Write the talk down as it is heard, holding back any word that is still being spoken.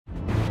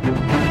Here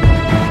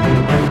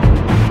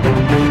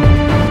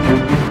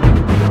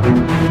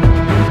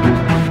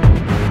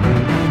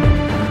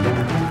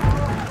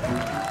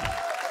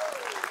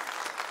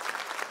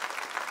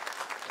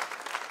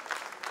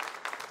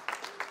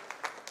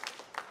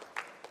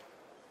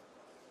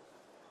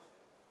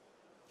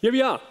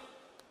we are,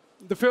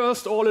 the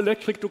first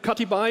all-electric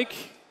Ducati bike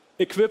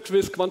equipped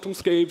with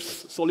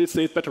QuantumScape's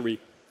solid-state battery.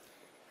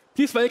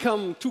 Please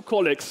welcome two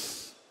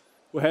colleagues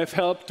who have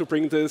helped to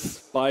bring this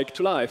bike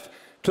to life.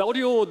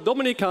 Claudio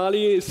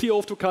Domenicali, CEO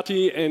of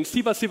Ducati, and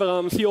Siva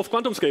Sivaram, CEO of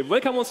QuantumScape.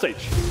 Welcome on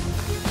stage.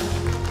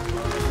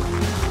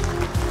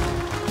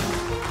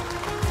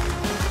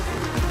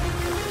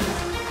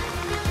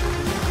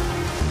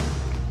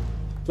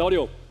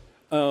 Claudio,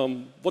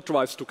 what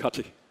drives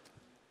Ducati?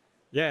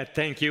 Yeah,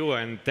 thank you,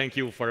 and thank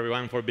you for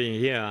everyone for being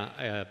here.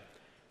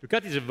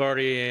 Ducati is a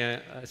very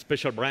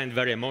special brand,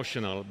 very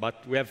emotional,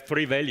 but we have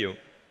three values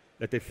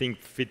that I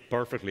think fit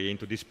perfectly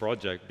into this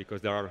project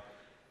because there are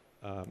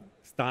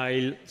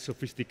style,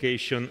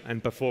 sophistication,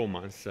 and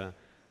performance.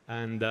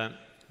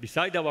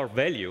 Beside our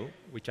value,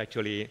 which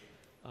actually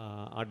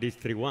are these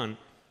three,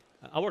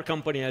 our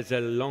company has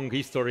a long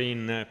history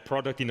in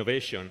product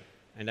innovation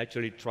and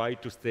actually try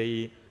to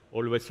stay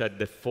always at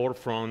the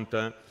forefront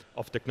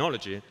of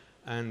technology.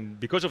 And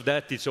because of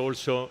that, it's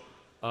also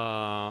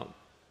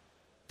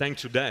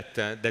thanks to that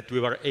that we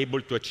were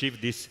able to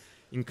achieve this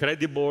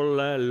incredible,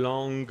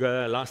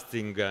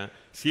 long-lasting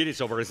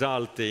series of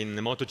results in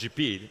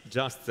MotoGP.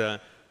 Just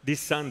this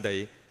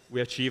Sunday,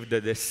 we achieved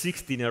the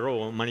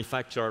 16-in-a-row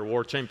Manufacturer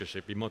World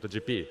Championship in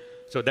MotoGP.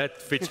 So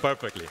that fits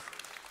perfectly.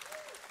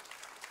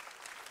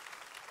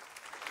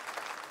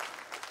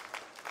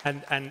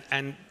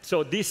 And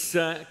so this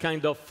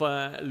kind of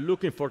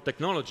looking for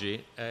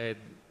technology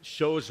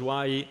shows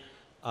why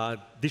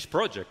this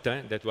project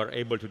that we're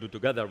able to do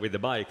together with the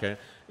bike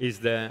is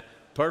the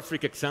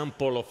perfect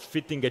example of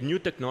fitting a new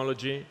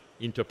technology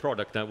into a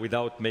product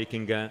without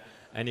making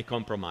any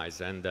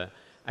compromise. And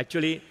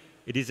actually,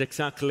 it is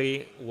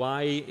exactly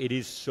why it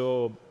is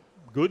so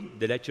good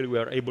that actually we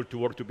are able to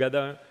work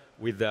together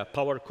with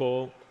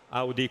PowerCo,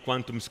 Audi,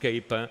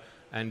 QuantumScape,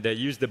 and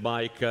use the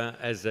bike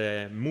as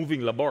a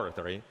moving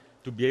laboratory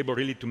to be able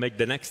really to make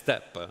the next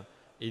step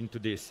into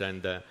this.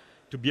 And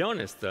to be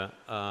honest,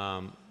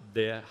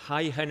 the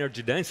high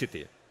energy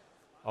density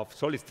of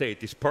solid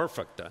state is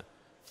perfect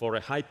for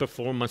a high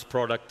performance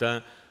product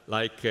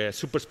like a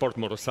super sport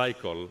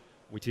motorcycle,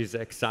 which is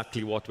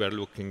exactly what we're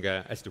looking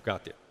as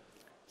Ducati.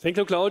 Thank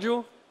you,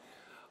 Claudio.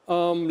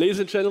 Ladies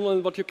and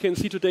gentlemen, what you can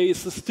see today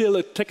is still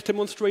a tech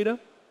demonstrator,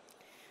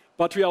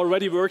 but we are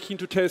already working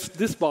to test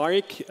this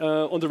bike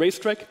on the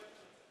racetrack.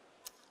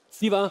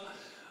 Siva,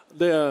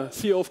 the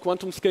CEO of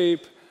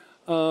QuantumScape,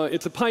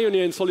 it's a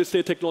pioneer in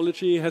solid-state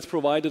technology, has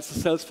provided the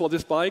cells for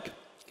this bike.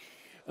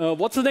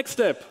 What's the next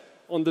step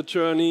on the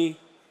journey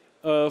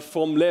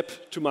from lab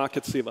to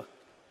market, Siva?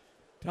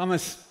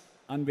 Thomas,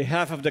 on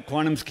behalf of the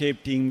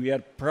QuantumScape team, we are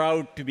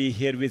proud to be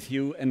here with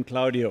you and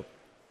Claudio.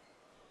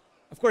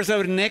 Of course,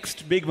 our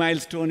next big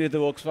milestone with the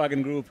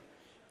Volkswagen Group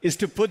is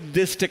to put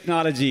this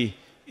technology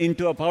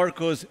into a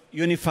PowerCo's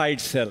unified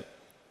cell.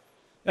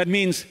 That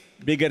means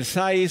bigger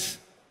size,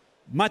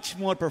 much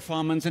more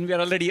performance, and we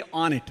are already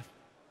on it.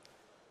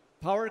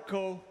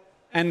 PowerCo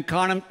and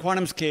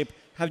QuantumScape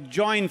have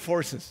joined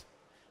forces.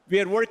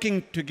 We are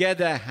working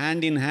together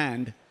hand in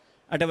hand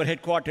at our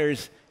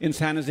headquarters in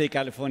San Jose,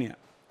 California.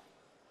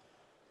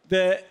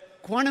 The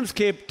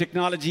QuantumScape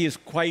technology is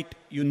quite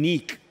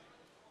unique.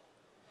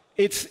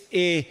 It's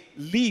a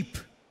leap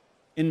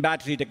in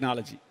battery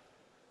technology.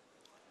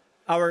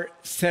 Our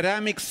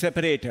ceramic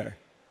separator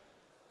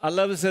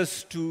allows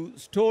us to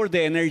store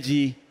the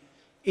energy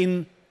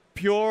in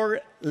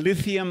pure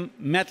lithium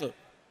metal,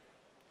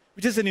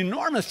 which is an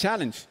enormous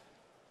challenge.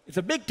 It's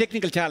a big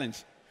technical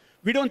challenge.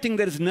 We don't think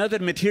there is another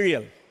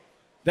material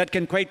that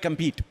can quite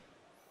compete.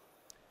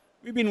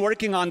 We've been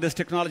working on this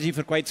technology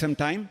for quite some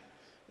time.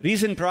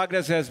 Recent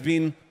progress has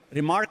been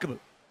remarkable.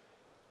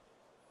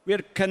 We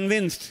are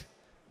convinced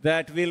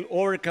that we'll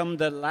overcome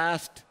the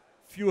last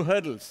few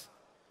hurdles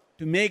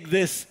to make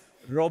this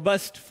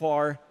robust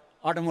for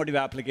automotive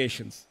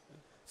applications.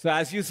 So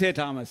as you say,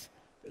 Thomas,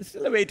 there's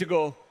still a way to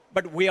go,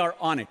 but we are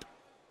on it.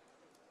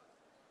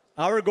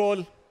 Our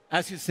goal,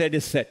 as you said,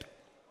 is set.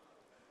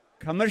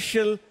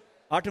 Commercial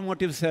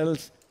automotive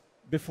cells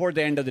before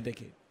the end of the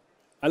decade.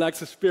 I like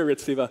the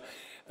spirit, Siva.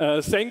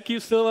 Thank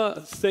you,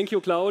 Siva. Thank you,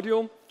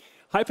 Claudio.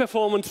 High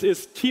performance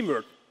is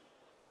teamwork.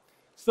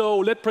 So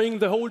let's bring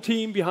the whole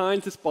team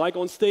behind this bike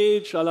on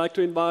stage. I'd like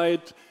to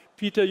invite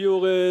Peter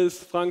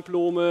Juris, Frank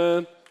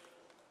Blome.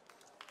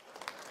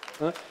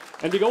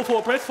 And we go for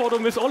a press photo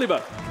with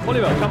Oliver.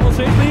 Oliver, come on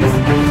stage,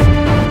 please.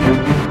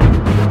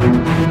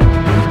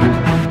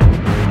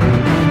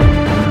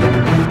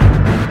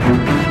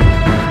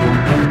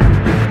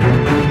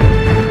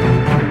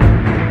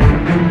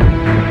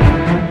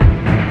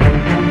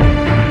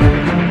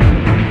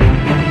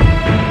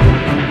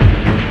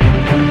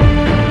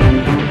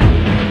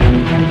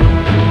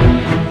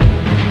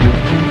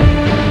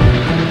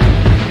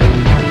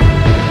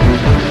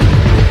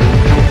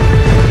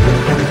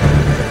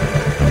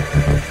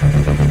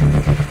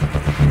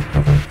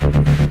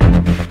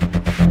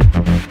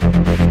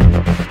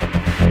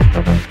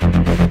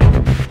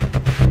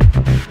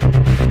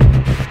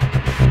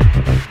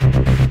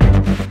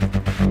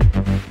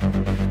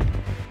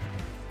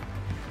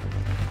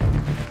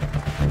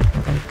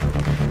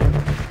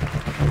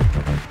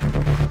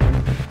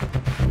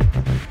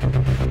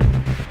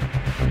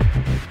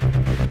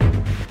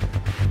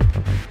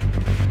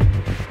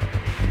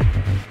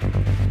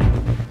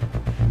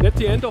 That's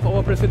the end of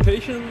our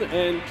presentation,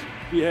 and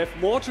we have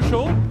more to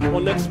show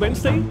on next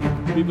Wednesday.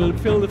 We will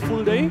fill the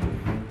full day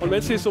on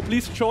Wednesday, so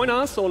please join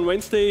us on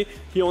Wednesday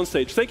here on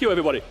stage. Thank you,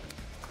 everybody.